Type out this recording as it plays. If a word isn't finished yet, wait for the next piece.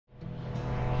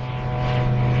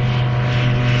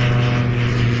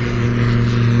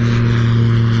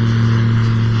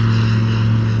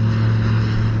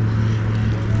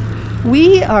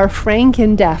We are Frank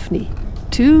and Daphne,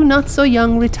 two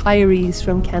not-so-young retirees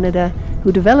from Canada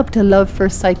who developed a love for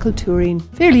cycle touring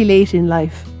fairly late in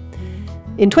life.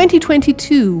 In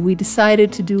 2022, we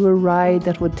decided to do a ride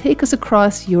that would take us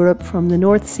across Europe from the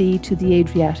North Sea to the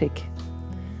Adriatic.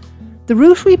 The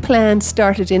route we planned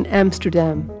started in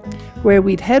Amsterdam, where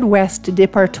we'd head west to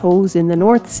dip our toes in the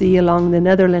North Sea along the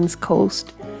Netherlands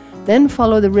coast, then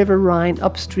follow the River Rhine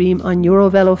upstream on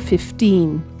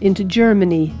EuroVelo6 into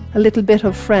Germany, a little bit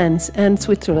of France and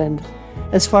Switzerland,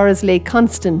 as far as Lake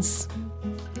Constance.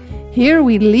 Here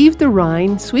we'd leave the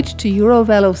Rhine, switch to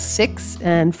EuroVelo6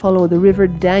 and follow the River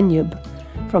Danube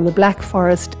from the Black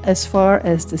Forest as far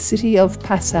as the city of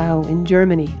Passau in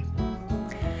Germany.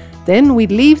 Then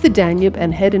we'd leave the Danube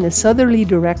and head in a southerly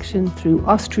direction through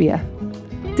Austria.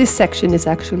 This section is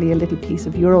actually a little piece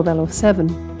of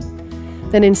EuroVelo7.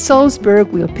 Then in Salzburg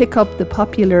we'll pick up the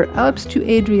popular Alps to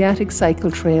Adriatic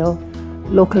cycle trail,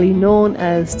 locally known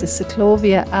as the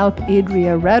Cycloway Alp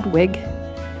Adria Radweg,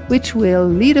 which will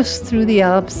lead us through the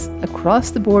Alps,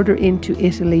 across the border into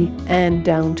Italy and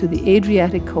down to the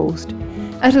Adriatic coast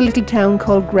at a little town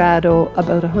called Grado,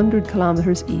 about 100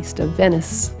 kilometers east of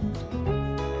Venice.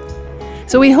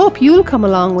 So we hope you'll come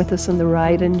along with us on the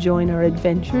ride and join our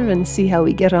adventure and see how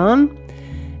we get on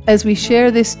as we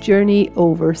share this journey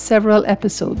over several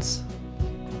episodes.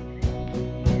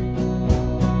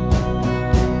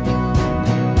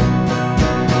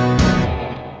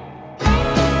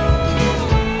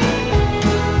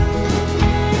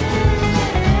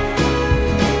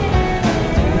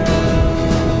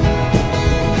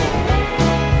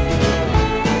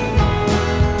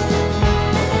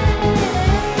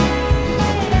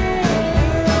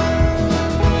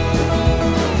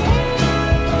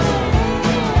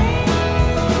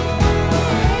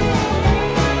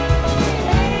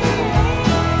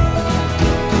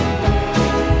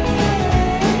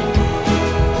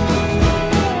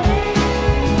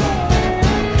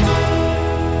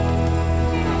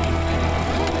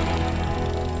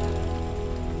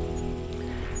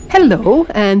 Hello,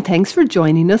 and thanks for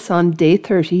joining us on day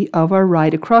 30 of our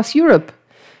ride across Europe.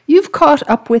 You've caught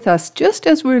up with us just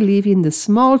as we're leaving the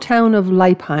small town of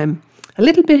Leipheim, a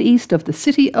little bit east of the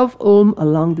city of Ulm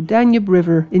along the Danube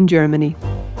River in Germany.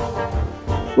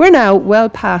 We're now well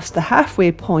past the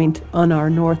halfway point on our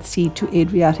North Sea to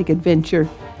Adriatic adventure,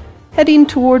 heading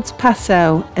towards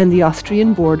Passau and the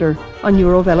Austrian border on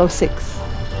EuroVelo6.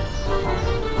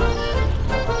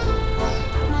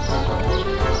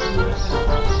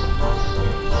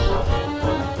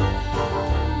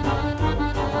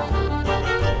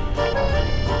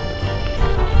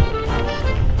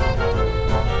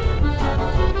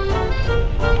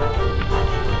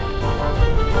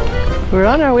 We're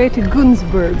on our way to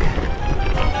Günzburg.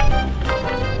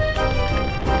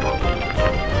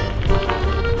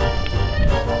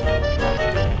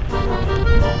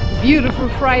 Beautiful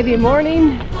Friday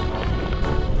morning.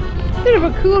 Bit of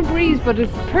a cool breeze, but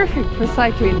it's perfect for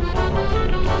cycling.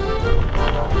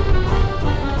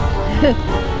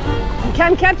 You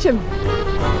can't catch him.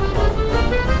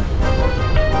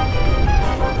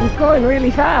 He's going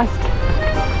really fast.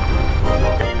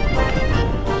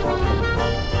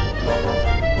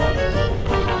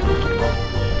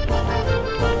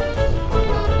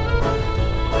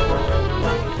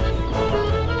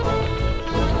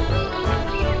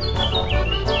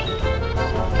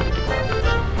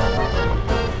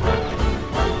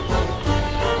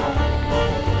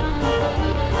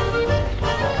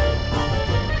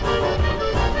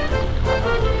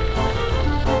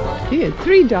 He had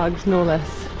 3 dogs, no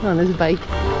less, on his bike.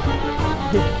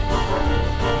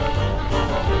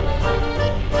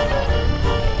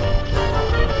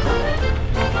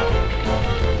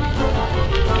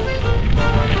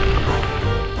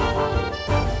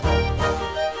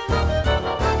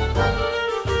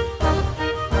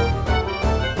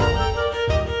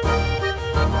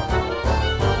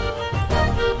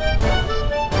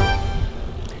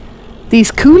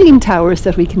 These cooling towers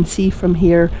that we can see from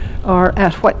here are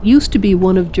at what used to be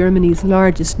one of Germany's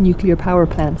largest nuclear power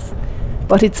plants,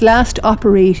 but its last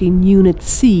operating Unit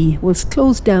C was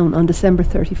closed down on December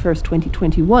 31st,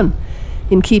 2021,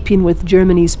 in keeping with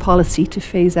Germany's policy to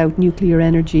phase out nuclear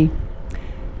energy.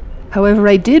 However,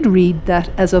 I did read that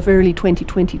as of early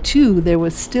 2022 there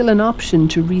was still an option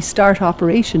to restart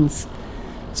operations,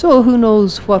 so who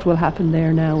knows what will happen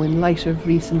there now in light of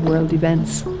recent world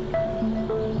events.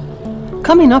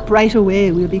 Coming up right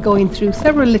away, we'll be going through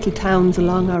several little towns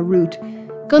along our route: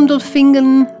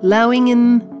 Gundelfingen,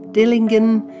 Lauingen,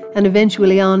 Dillingen, and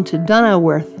eventually on to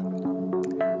Donauwörth.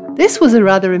 This was a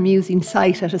rather amusing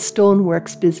sight at a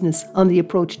stoneworks business on the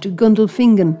approach to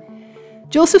Gundelfingen.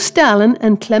 Joseph Stalin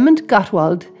and Clement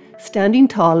Gottwald standing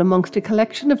tall amongst a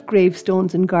collection of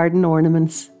gravestones and garden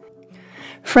ornaments.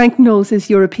 Frank knows his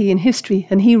European history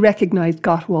and he recognised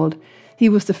Gottwald. He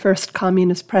was the first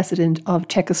communist president of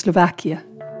Czechoslovakia.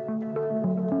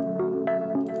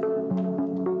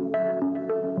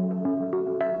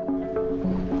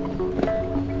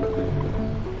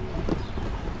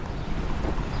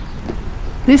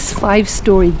 This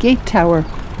 5-storey gate tower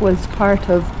was part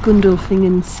of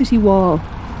Gundolfingen's city wall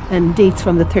and dates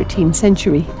from the 13th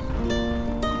century.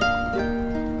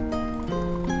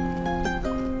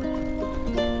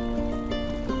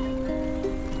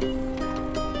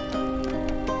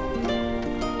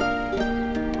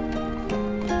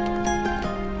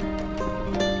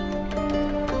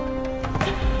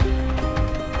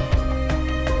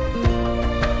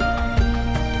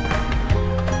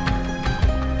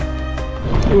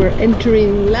 We're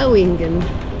entering Lauingen.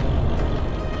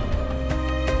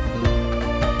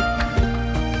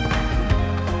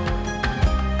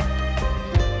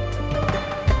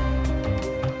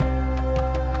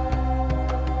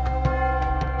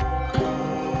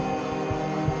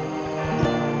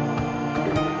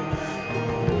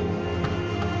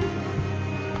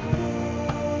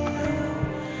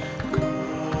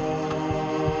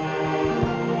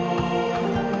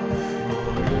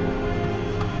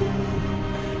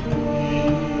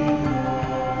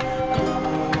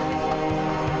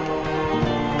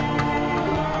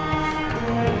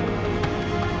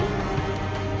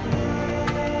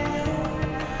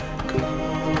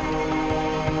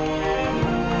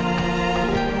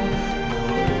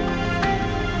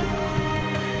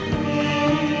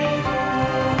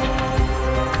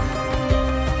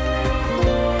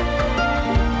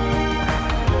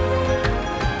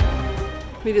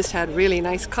 We just had really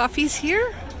nice coffees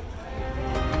here.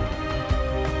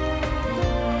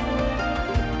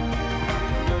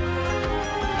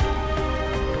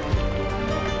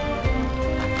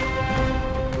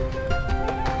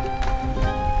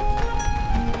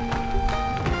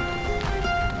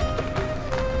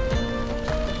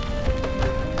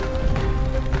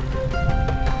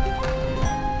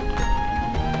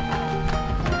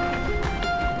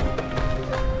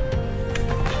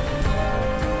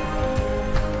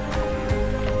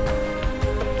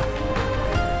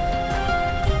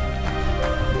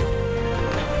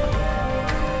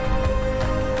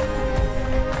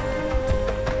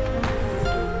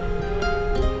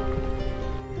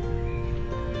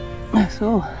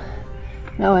 So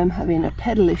now I'm having a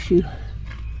pedal issue.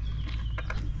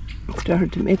 It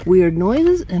started to make weird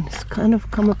noises and it's kind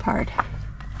of come apart.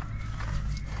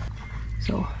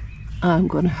 So I'm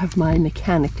going to have my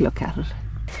mechanic look at it.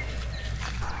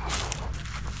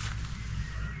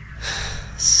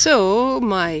 So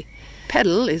my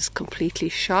pedal is completely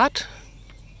shot,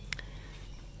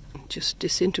 just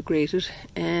disintegrated,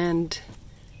 and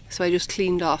so I just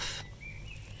cleaned off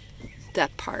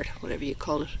that part, whatever you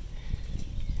call it.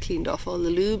 Cleaned off all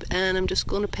the lube, and I'm just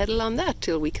going to pedal on that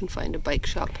till we can find a bike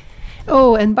shop.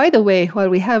 Oh, and by the way, while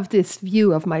we have this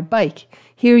view of my bike,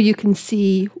 here you can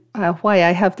see why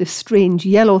I have this strange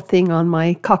yellow thing on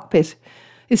my cockpit.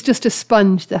 It's just a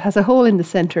sponge that has a hole in the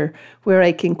center where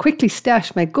I can quickly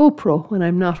stash my GoPro when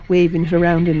I'm not waving it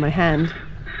around in my hand.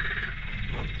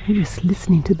 I'm just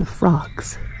listening to the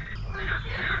frogs.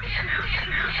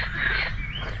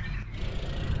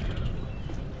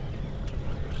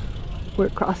 We're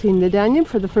crossing the Danube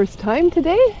for the first time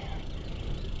today,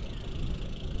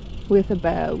 with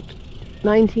about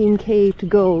 19k to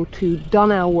go to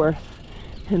Donauwörth,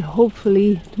 and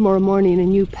hopefully tomorrow morning a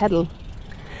new pedal.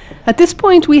 At this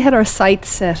point we had our sights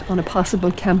set on a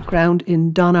possible campground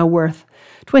in Donauwörth,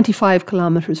 25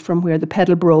 kilometers from where the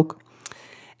pedal broke.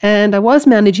 And I was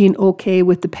managing okay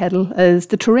with the pedal as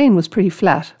the terrain was pretty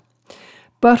flat.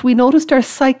 But we noticed our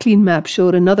cycling map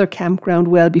showed another campground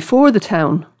well before the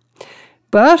town.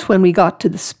 But when we got to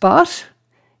the spot,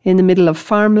 in the middle of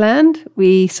farmland,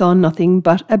 we saw nothing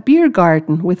but a beer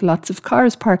garden with lots of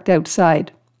cars parked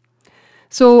outside.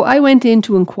 So I went in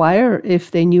to inquire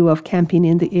if they knew of camping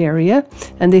in the area,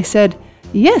 and they said,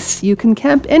 yes, you can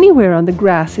camp anywhere on the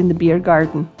grass in the beer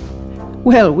garden.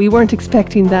 Well, we weren't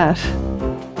expecting that.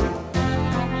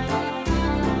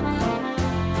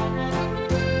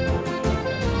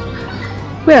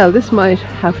 Well, this might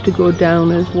have to go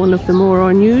down as one of the more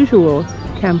unusual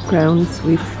campgrounds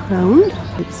we've found.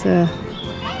 It's a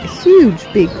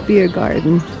huge big beer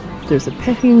garden. There's a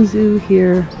petting zoo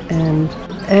here and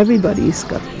everybody's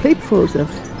got platefuls of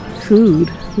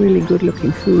food, really good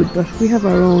looking food, but we have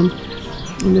our own,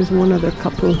 and there's one other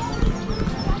couple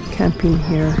camping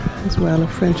here as well, a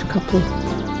French couple.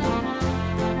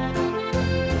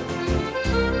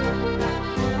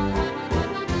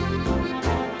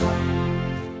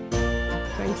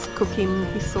 cooking.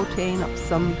 He's sauteing up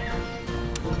some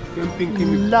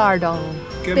Camping lardon,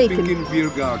 bacon. in beer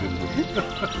garden.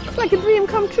 It's like a dream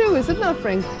come true, is it not,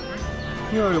 Frank?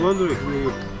 Yeah, I wonder if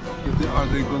are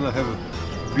they gonna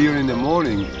have beer in the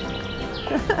morning?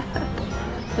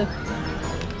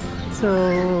 So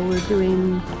we're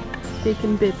doing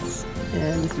bacon bits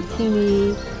and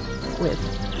zucchini with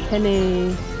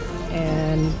penne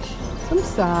and some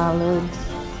salad.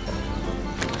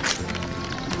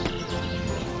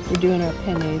 We're doing our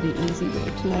penne the easy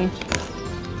way tonight.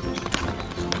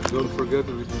 Don't forget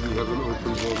that we have an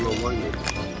open bottle of wine.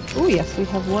 Oh yes, we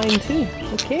have wine too.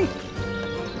 Okay.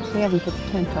 We haven't put the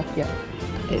tent up yet.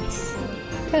 It's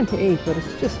 10 to 8, but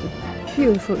it's just a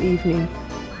beautiful evening.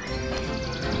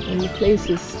 And the place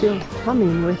is still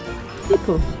humming with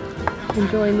people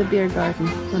enjoying the beer garden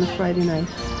on a Friday night.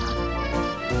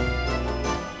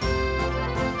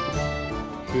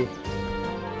 Cheers.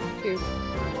 Cheers.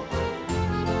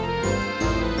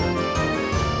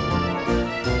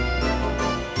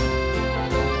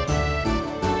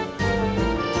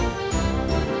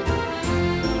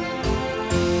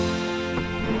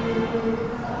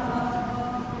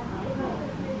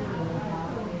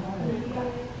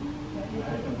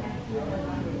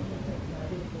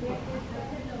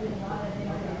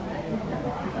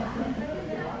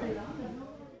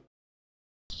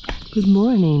 Good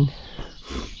morning.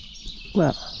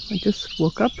 Well, I just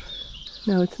woke up.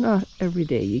 Now, it's not every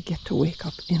day you get to wake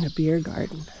up in a beer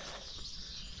garden.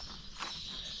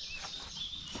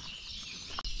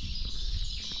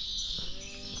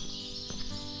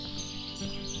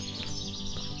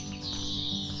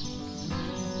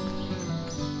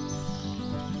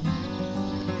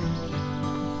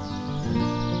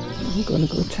 I'm gonna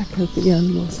go check out the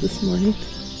animals this morning.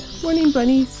 Morning,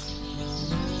 bunnies.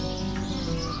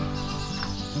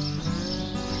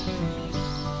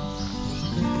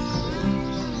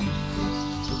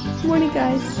 Morning,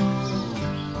 guys.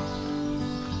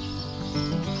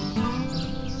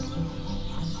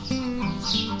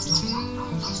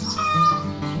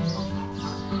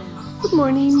 Good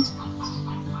morning.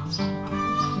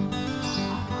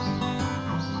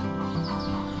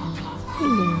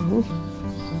 Hello.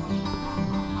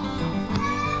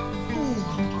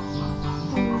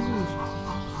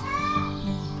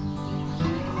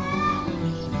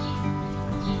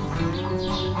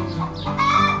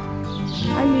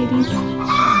 Hi, ladies.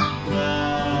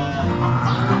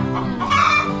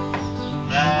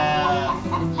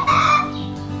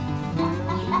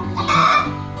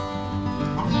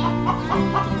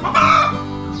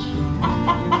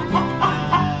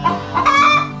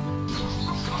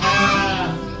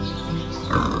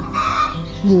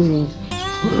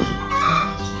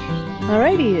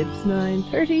 Alrighty, it's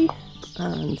 9:30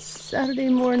 on Saturday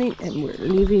morning and we're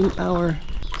leaving our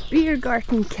beer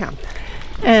garden camp.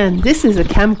 And this is a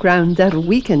campground that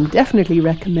we can definitely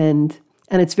recommend.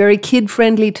 And it's very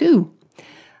kid-friendly too.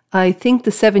 I think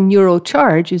the €7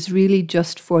 charge is really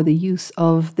just for the use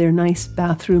of their nice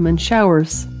bathroom and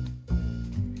showers.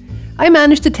 I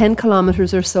managed the 10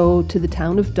 kilometres or so to the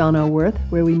town of Donauwörth,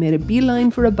 where we made a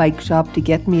beeline for a bike shop to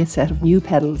get me a set of new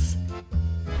pedals.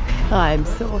 I'm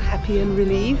so happy and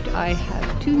relieved. I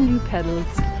have 2 new pedals.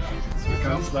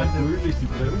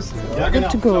 Good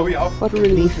to go. What a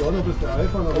relief.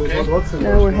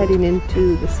 Now we're heading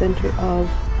into the centre of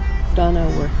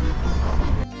Donauwörth.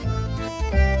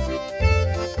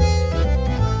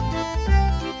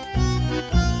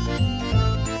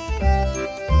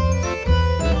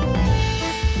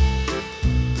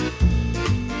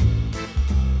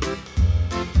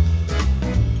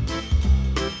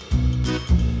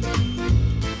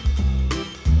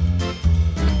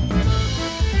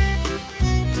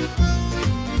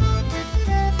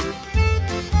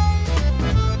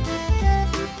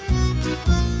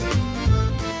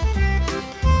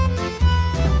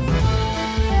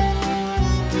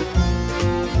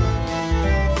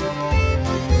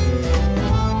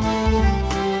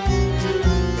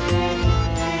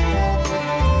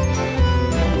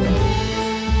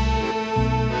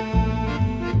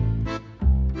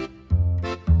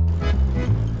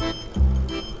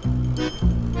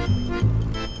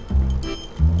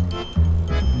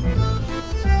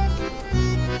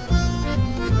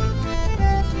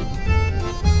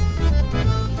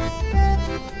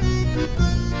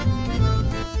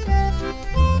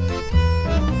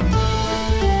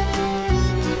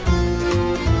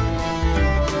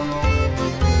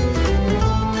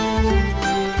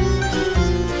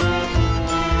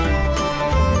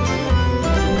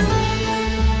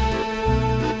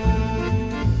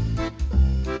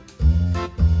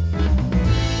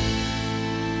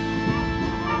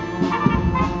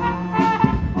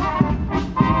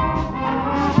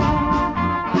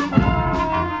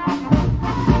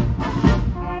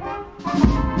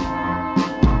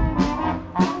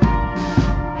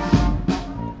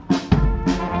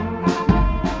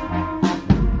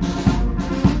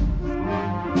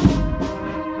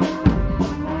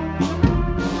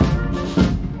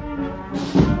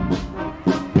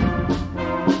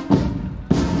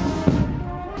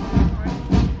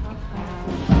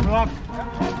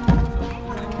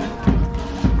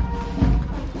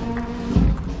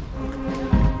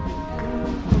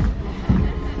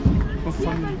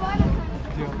 some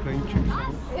they are playing chips.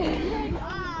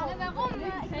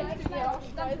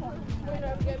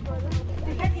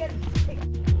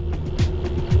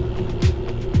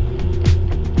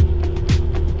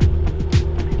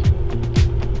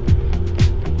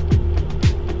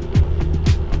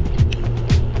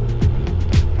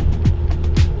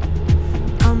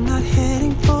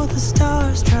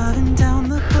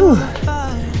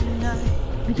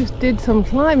 I just did some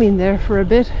climbing there for a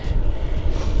bit.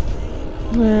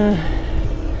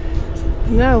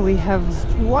 Now we have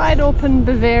wide open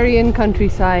Bavarian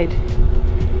countryside.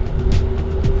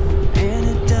 And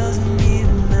it doesn't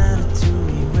even matter to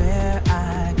me where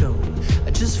I go.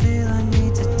 I just feel I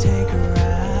need to take a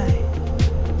ride.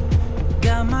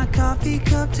 Got my coffee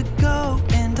cup to go,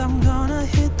 and I'm gonna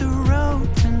hit the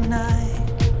road tonight.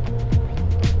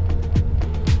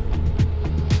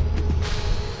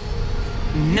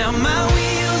 Now my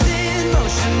wheels in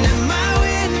motion and my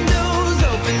windows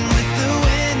open with the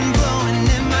wind blowing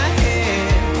in my hair.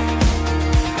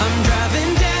 I'm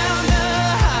driving down the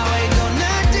highway,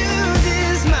 gonna do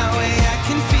this my way. I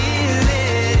can feel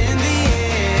it in the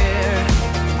air.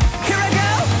 Here I go.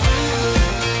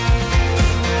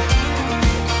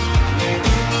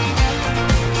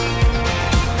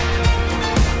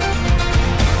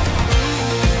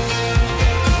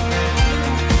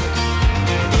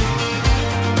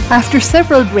 After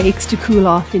several breaks to cool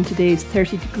off in today's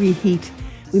 30-degree heat,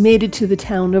 we made it to the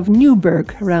town of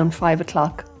Newburgh around 5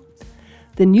 o'clock.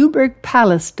 The Newburgh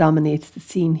Palace dominates the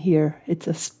scene here. It's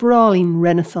a sprawling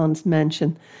Renaissance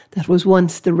mansion that was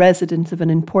once the residence of an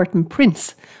important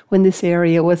prince when this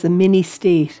area was a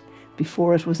mini-state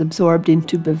before it was absorbed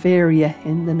into Bavaria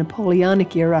in the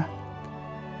Napoleonic era.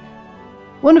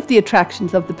 One of the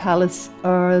attractions of the palace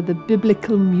are the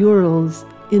biblical murals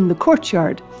in the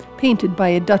courtyard, painted by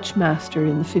a Dutch master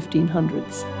in the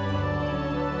 1500s.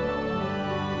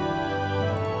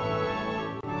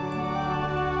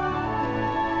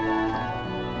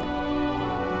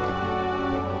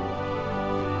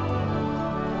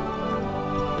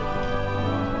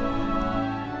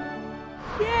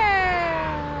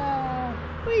 Yeah!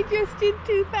 We just did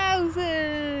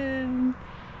 2,000!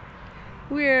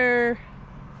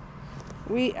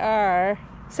 We are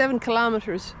 7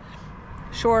 kilometers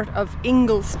short of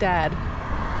Ingolstadt.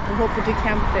 I'm hoping to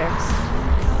camp there.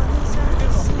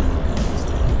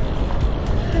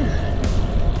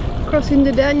 Crossing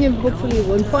the Danube, hopefully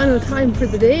one final time for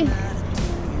the day.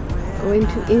 Going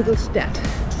to Ingolstadt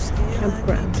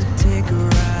campground.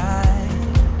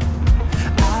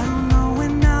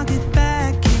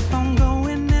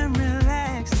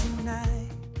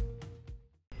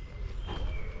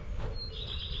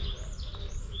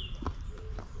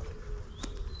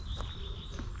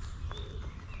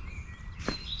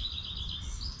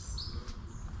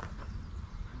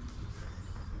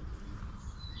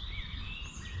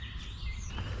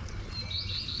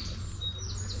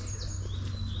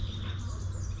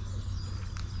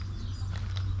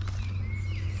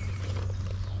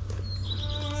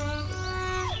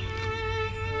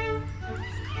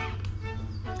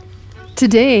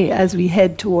 Today, as we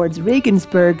head towards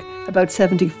Regensburg, about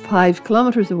 75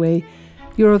 kilometers away,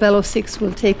 EuroVelo6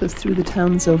 will take us through the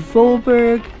towns of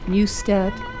Vollberg,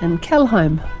 Neustadt and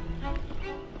Kelheim.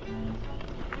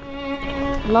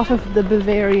 A lot of the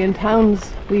Bavarian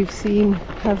towns we've seen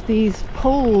have these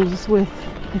poles with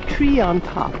a tree on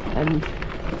top and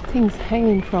things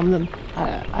hanging from them.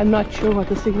 I'm not sure what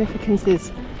the significance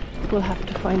is. We'll have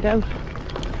to find out.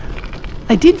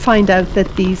 I did find out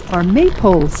that these are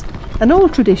maypoles. An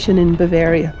old tradition in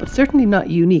Bavaria, but certainly not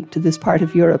unique to this part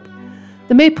of Europe.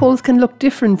 The maypoles can look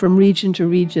different from region to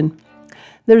region.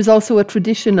 There is also a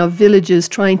tradition of villages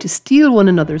trying to steal one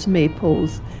another's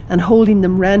maypoles and holding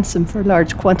them ransom for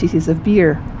large quantities of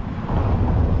beer.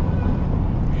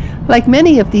 Like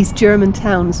many of these German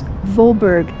towns,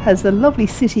 Vollberg has a lovely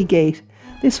city gate,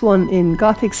 this one in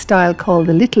Gothic style called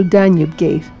the Little Danube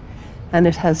Gate, and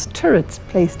it has turrets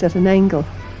placed at an angle.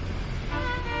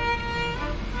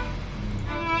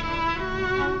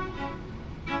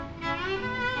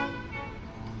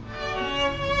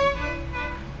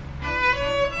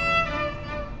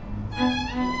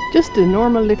 Just a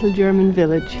normal little German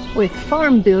village with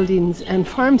farm buildings and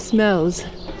farm smells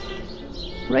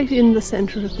right in the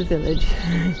center of the village.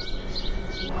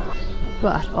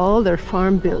 But all their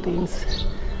farm buildings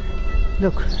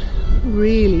look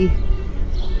really,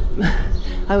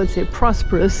 I would say,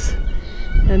 prosperous,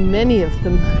 and many of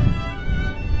them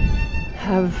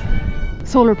have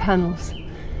solar panels.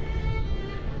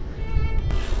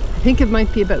 I think it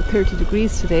might be about 30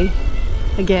 degrees today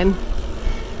again.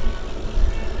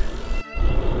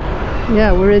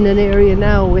 Yeah, we're in an area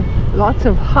now with lots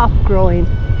of hop growing.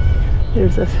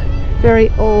 There's a very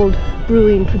old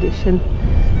brewing tradition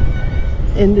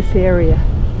in this area.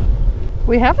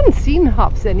 We haven't seen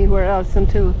hops anywhere else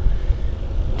until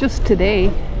just today.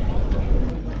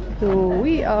 So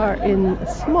we are in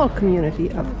a small community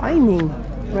of Eining,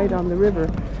 right on the river,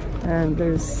 and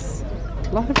there's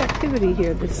a lot of activity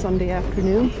here this Sunday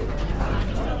afternoon.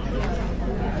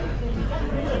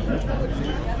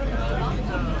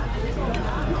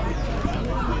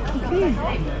 Okay.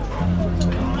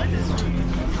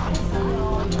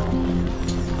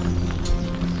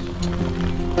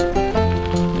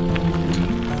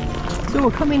 So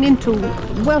we're coming into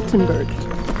Weltenberg,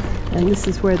 and this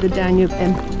is where the Danube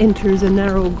enters a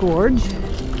narrow gorge.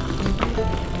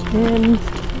 And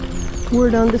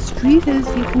word on the street is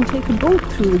you can take a boat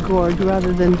through the gorge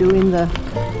rather than doing the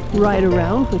ride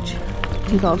around, which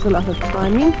involves a lot of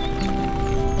climbing.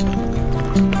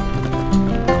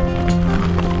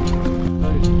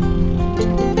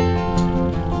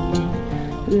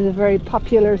 This is a very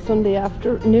popular Sunday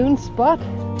afternoon spot.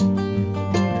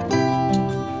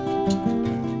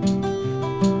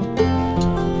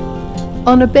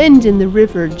 On a bend in the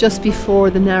river just before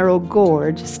the narrow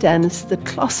gorge stands the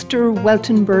Kloster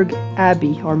Weltenberg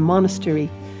Abbey or monastery,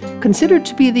 considered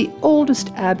to be the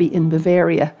oldest abbey in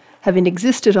Bavaria, having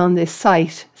existed on this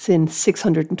site since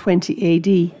 620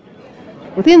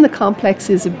 AD. Within the complex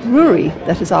is a brewery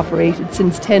that has operated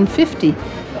since 1050,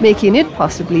 making it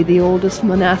possibly the oldest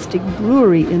monastic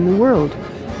brewery in the world.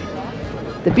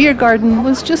 The beer garden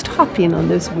was just hopping on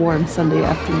this warm Sunday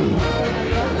afternoon.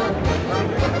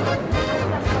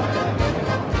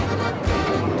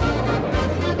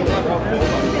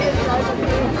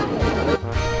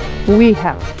 We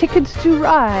have tickets to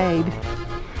ride.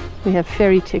 We have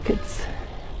ferry tickets.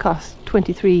 Cost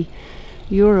 €23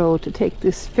 to take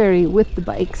this ferry with the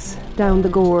bikes down the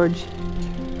gorge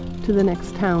to the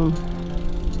next town.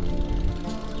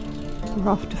 We're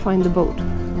off to find the boat.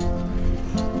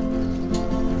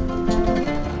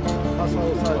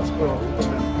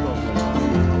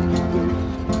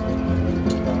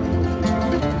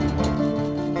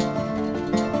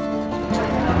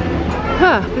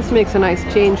 This makes a nice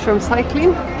change from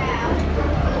cycling.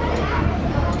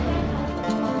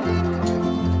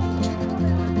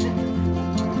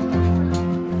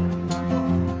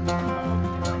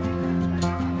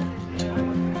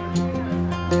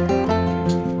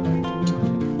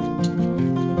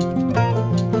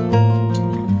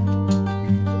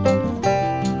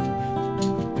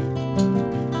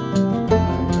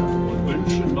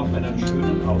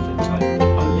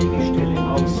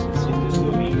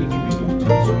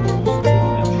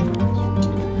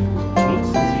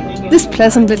 This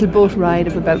pleasant little boat ride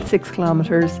of about 6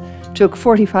 kilometers took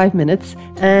 45 minutes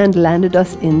and landed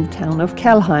us in the town of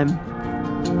Kelheim.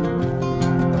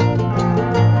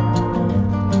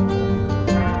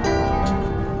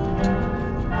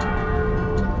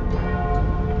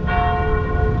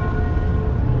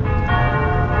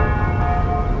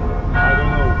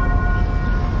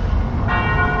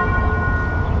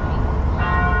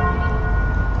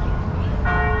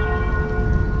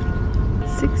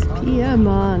 p.m.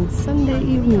 on Sunday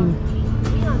evening.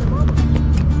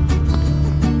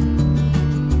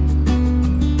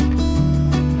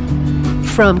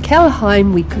 From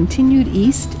Kelheim we continued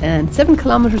east and 7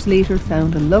 kilometers later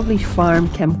found a lovely farm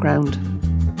campground.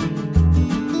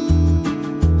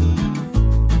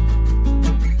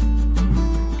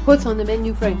 What's on the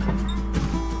menu, Frank?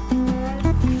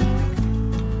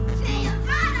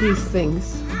 These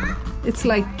things. It's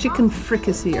like chicken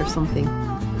fricassee or something.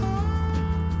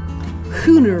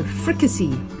 Hühner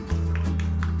Fricassee.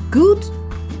 Gut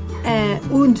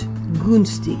und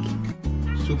günstig.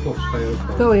 Super fire.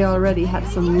 So we already had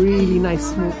some really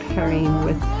nice smoked herring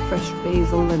with fresh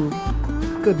basil and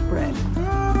good bread.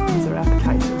 These are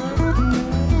appetizers.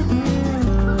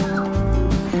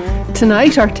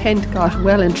 Tonight our tent got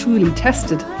well and truly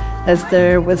tested as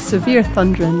there was severe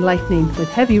thunder and lightning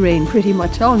with heavy rain pretty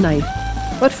much all night.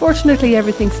 But fortunately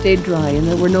everything stayed dry and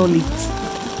there were no leaks.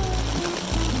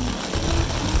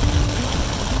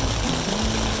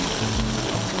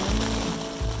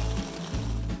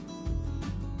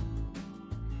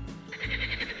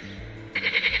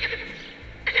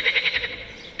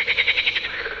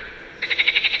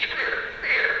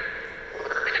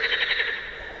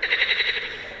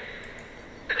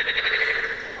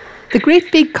 The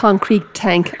great big concrete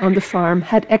tank on the farm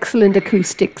had excellent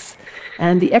acoustics,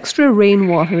 and the extra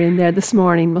rainwater in there this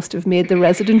morning must have made the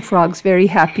resident frogs very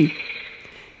happy.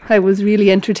 I was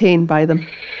really entertained by them.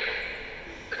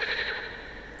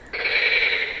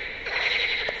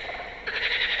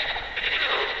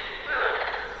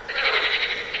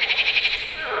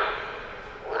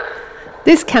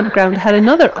 This campground had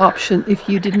another option if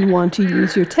you didn't want to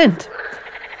use your tent.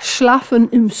 Schlafen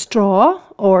im Straw,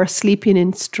 or sleeping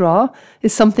in straw,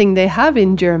 is something they have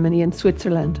in Germany and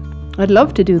Switzerland. I'd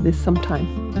love to do this sometime.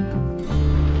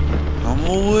 I'm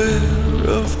aware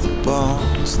of the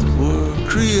bonds that were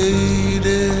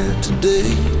created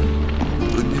today.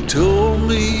 When you told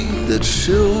me that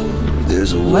sure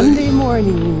there's a way. Monday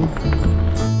morning.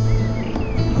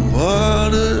 The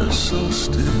water's so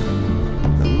still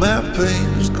and my pain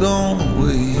has gone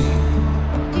away.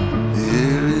 The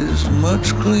air is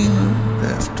much cleaner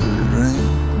after it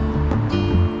rains.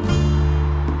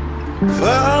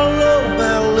 Follow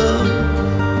my love,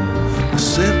 a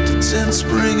sentence in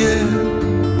spring air.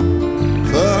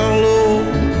 Follow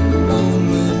the moon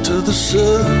into the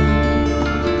sun.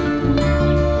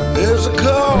 There's a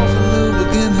call for new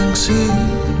beginnings here.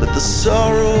 Let the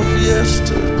sorrow of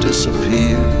yester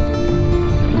disappear.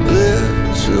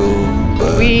 Let your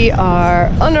body. We are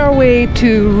on our way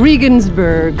to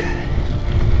Regensburg,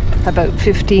 about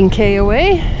 15k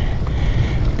away.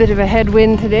 Bit of a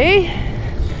headwind today,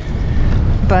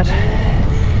 but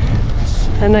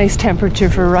a nice temperature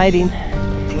for riding.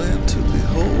 Plan to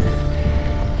behold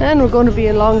And we're going to be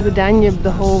along the Danube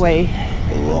the whole way.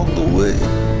 along the way.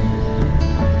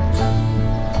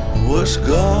 What's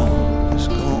gone is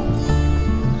gone.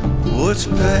 What's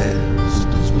past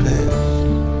is past.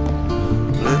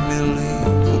 Let me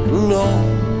leave what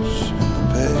belongs in the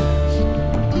past.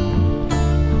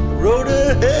 The road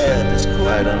ahead is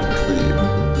quite unclear.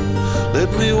 Let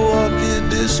me walk it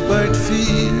despite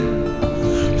fear.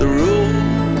 The road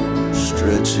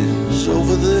stretches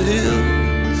over the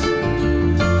hills,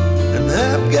 and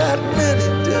I've got many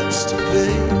debts to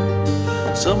pay.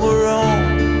 Some are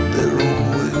on their own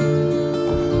way.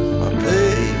 My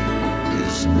pay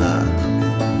is not in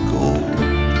gold.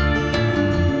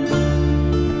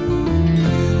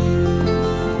 You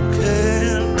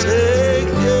can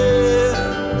take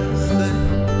anything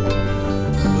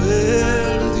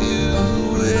with you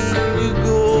when you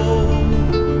go.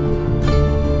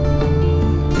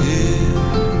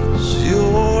 Is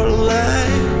your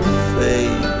life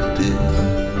faded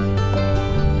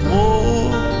more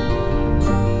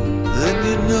than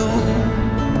you know?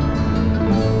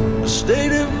 A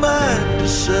state of mind to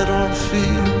set on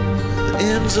fear that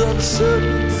ends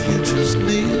uncertain, futures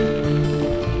near.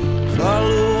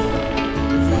 Follow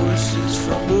the voices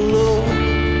from below.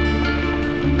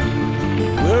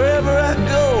 Wherever I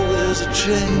go, there's a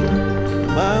chain.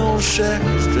 My own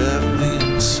shackles drive me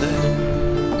insane.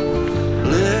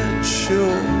 Let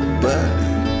your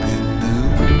body be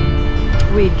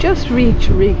new. We just reached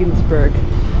Regensburg,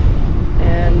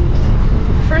 and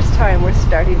for the first time we're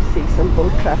starting to see some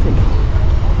boat traffic.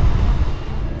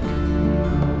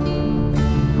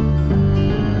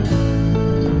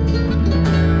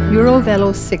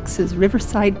 EuroVelo6's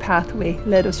riverside pathway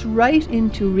led us right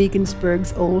into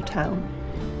Regensburg's old town,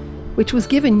 which was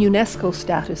given UNESCO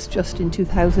status just in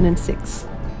 2006.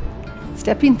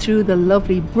 Stepping through the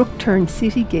lovely brook-turned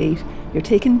city gate, you're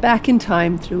taken back in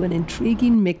time through an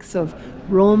intriguing mix of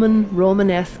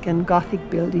Romanesque and Gothic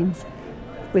buildings,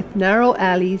 with narrow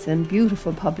alleys and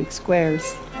beautiful public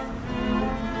squares.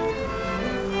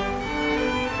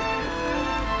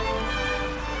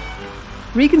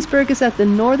 Regensburg is at the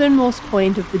northernmost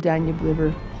point of the Danube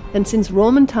River, and since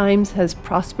Roman times has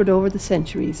prospered over the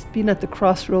centuries, been at the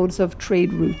crossroads of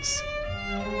trade routes.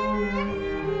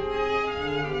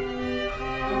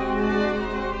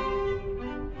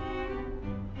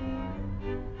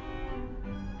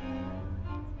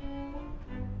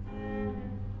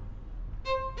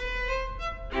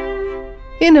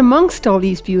 In amongst all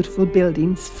these beautiful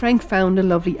buildings, Frank found a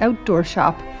lovely outdoor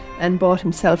shop and bought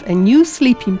himself a new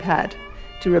sleeping pad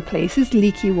to replace his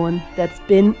leaky one that's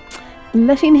been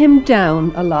letting him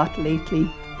down a lot lately.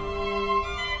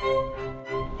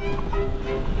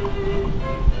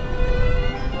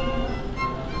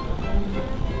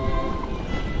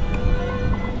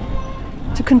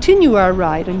 To continue our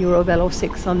ride on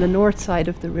EuroVelo6 on the north side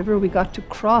of the river, we got to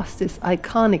cross this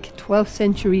iconic 12th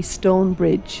century stone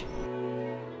bridge.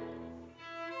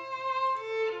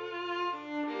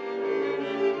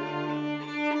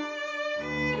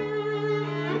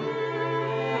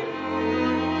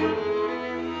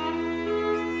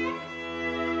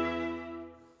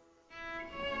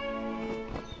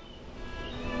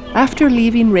 After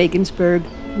leaving Regensburg,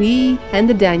 we and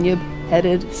the Danube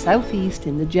headed southeast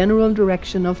in the general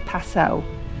direction of Passau,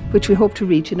 which we hope to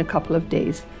reach in a couple of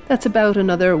days. That's about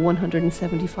another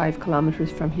 175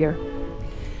 kilometers from here.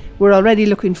 We're already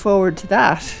looking forward to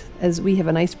that, as we have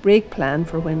a nice break plan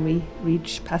for when we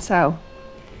reach Passau.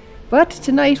 But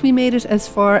tonight we made it as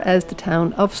far as the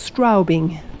town of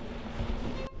Straubing.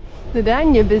 The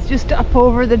Danube is just up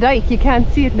over the dike. You can't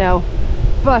see it now,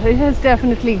 but it has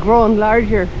definitely grown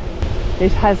larger.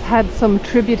 It has had some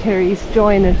tributaries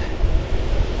join it.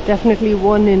 Definitely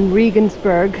one in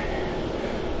Regensburg,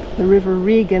 the River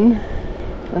Regen,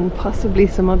 and possibly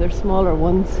some other smaller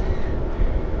ones.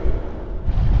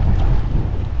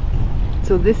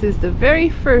 So this is the very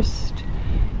first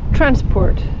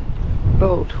transport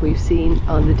boat we've seen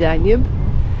on the Danube.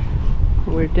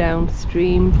 We're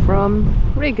downstream from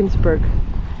Regensburg.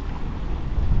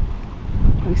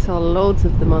 We saw loads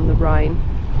of them on the Rhine,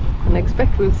 and I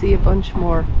expect we'll see a bunch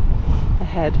more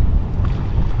ahead.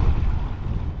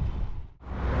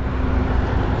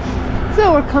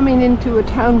 So we're coming into a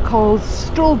town called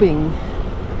Straubing,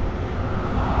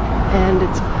 and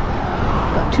it's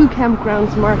got 2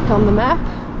 campgrounds marked on the map.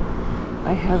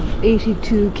 I have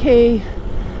 82k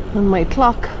on my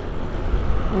clock,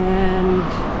 and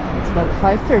it's about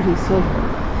 5:30, so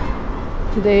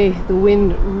today the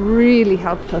wind really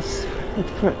helped us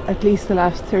for at least the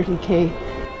last 30k.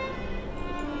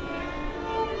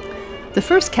 The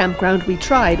first campground we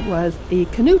tried was a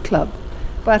canoe club,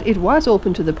 but it was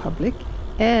open to the public,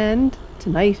 and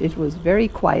tonight it was very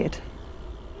quiet.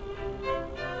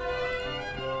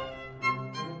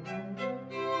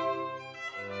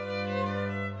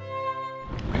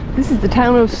 This is the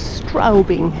town of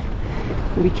Straubing.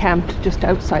 We camped just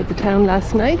outside the town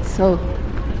last night, so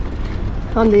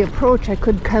on the approach I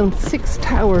could count 6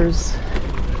 towers.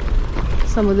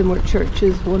 Some of them were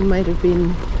churches, one might have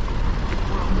been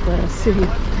the city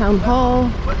town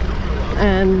hall,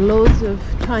 and loads of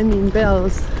chiming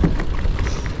bells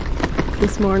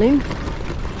this morning.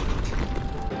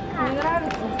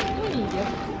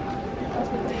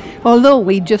 Although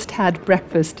we just had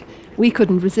breakfast, we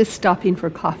couldn't resist stopping for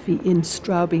coffee in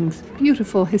Straubing's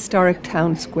beautiful historic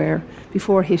town square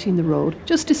before hitting the road,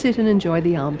 just to sit and enjoy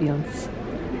the ambience.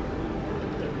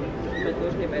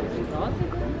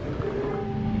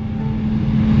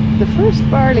 The first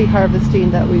barley harvesting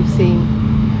that we've seen.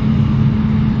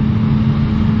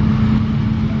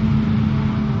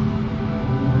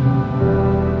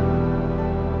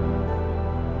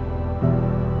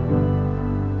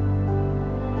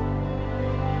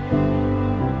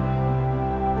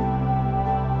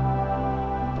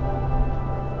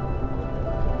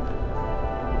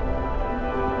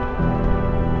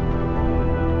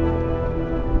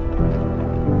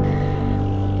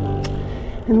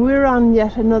 And we're on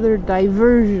yet another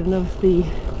diversion of the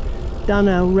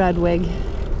Donau Radweg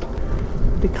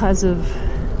because of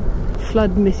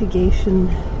flood mitigation,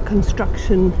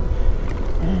 construction,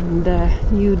 and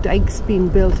new dikes being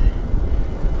built.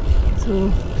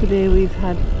 So today we've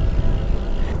had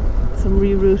some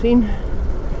rerouting.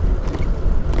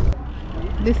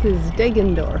 This is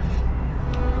Deggendorf.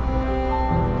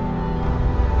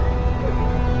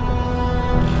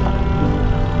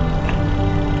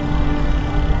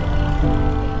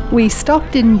 We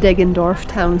stopped in Deggendorf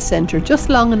town centre just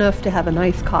long enough to have a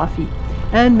nice coffee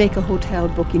and make a hotel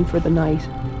booking for the night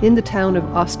in the town of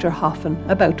Osterhofen,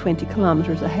 about 20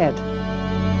 kilometres ahead.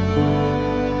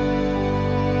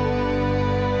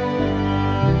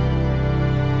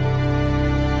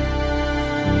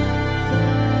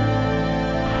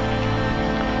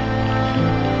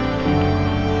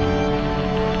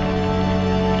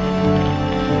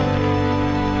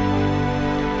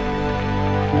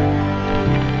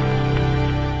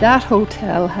 That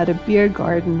hotel had a beer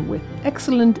garden with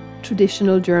excellent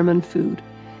traditional German food,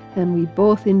 and we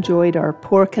both enjoyed our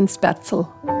pork and spätzle.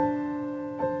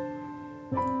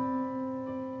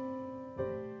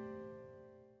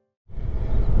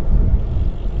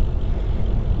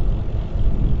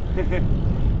 Did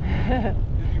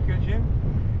you catch him?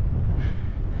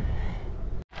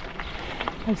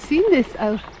 I've seen this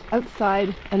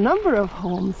outside a number of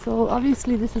homes, so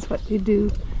obviously this is what they do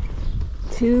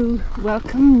to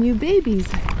welcome new babies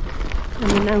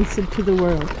and announce it to the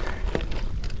world.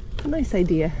 It's a nice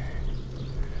idea.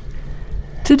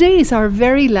 Today's our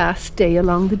very last day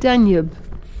along the Danube.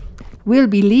 We'll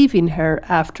be leaving her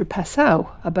after Passau,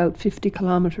 about 50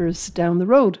 kilometres down the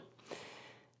road.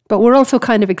 But we're also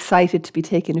kind of excited to be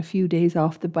taking a few days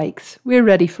off the bikes. We're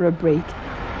ready for a break.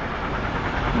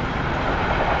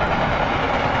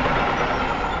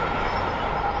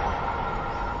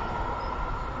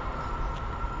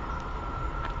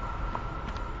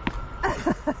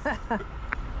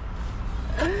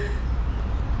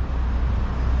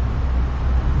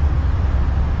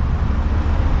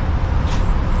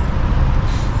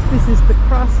 This is the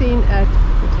crossing at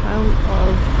the town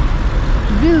of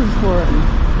Vilshorn,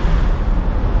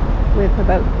 with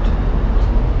about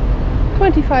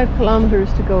 25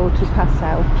 kilometers to go to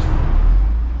Passau.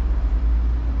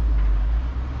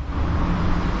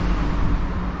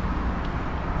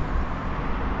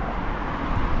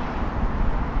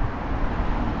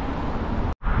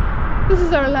 This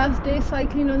is our last day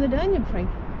cycling on the Danube, Frank.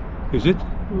 Is it?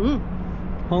 Mm.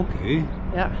 Okay.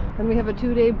 Yeah, and we have a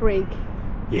 2-day break.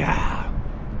 Yeah.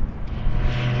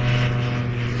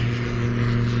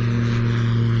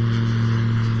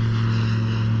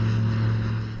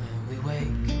 When we wake,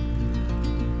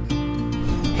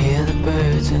 hear the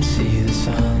birds and see the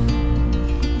sun.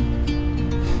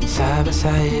 Side by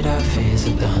side our fears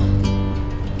are done.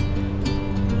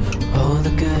 Oh,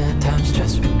 the good times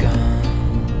just begun.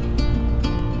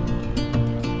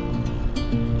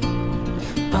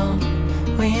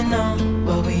 We know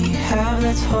what we have,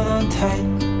 let's hold on tight.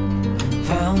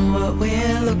 Found what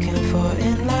we're looking for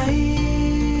in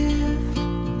life.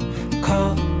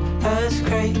 Call us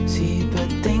crazy, but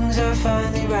things are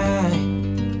finally right.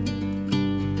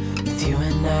 With you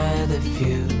and I, the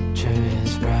future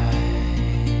is bright.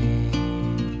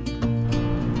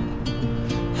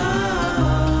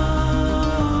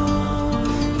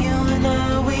 You and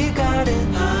I, we got it.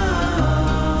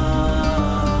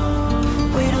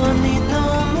 We don't need no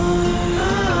more.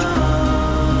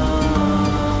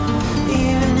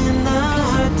 Even in the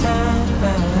hard times,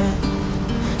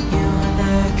 you and I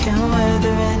can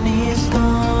weather any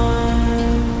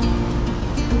storm.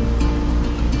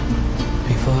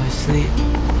 Before I sleep,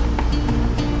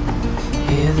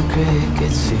 hear the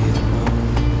crickets, see the moon.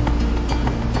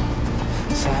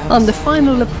 On the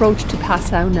final approach to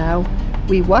Passau now,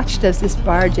 we watched as this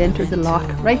barge entered the lock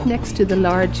right next to the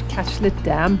large catchlit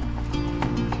dam.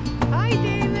 Hi,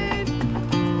 David!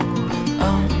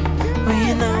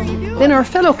 Then our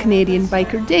fellow Canadian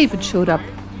biker David showed up.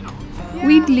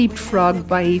 We'd leapfrogged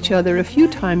by each other a few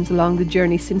times along the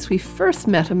journey since we first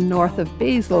met him north of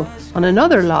Basel on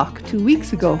another lock 2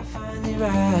 weeks ago.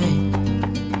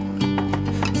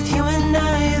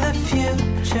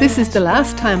 This is the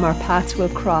last time our paths will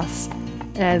cross,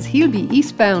 as he'll be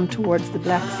eastbound towards the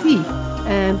Black Sea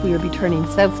and we'll be turning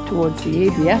south towards the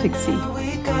Adriatic Sea.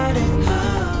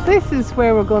 This is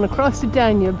where we're going to cross the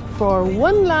Danube for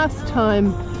one last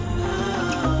time.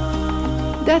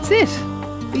 That's it,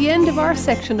 the end of our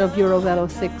section of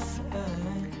EuroVelo6.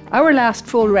 Our last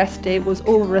full rest day was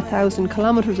over 1,000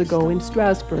 kilometers ago in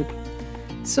Strasbourg.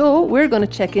 So we're going to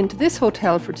check into this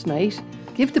hotel for tonight,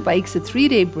 give the bikes a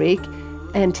 3-day break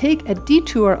and take a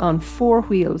detour on 4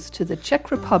 wheels to the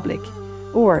Czech Republic,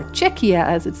 or Czechia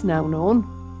as it's now known,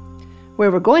 where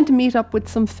we're going to meet up with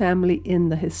some family in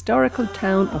the historical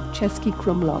town of Český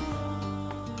Krumlov.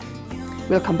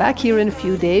 We'll come back here in a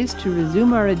few days to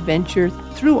resume our adventure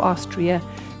through Austria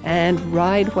and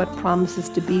ride what promises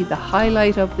to be the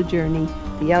highlight of the journey,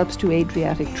 the Alps to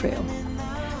Adriatic Trail.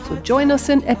 So join us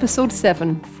in episode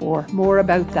 7 for more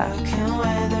about that.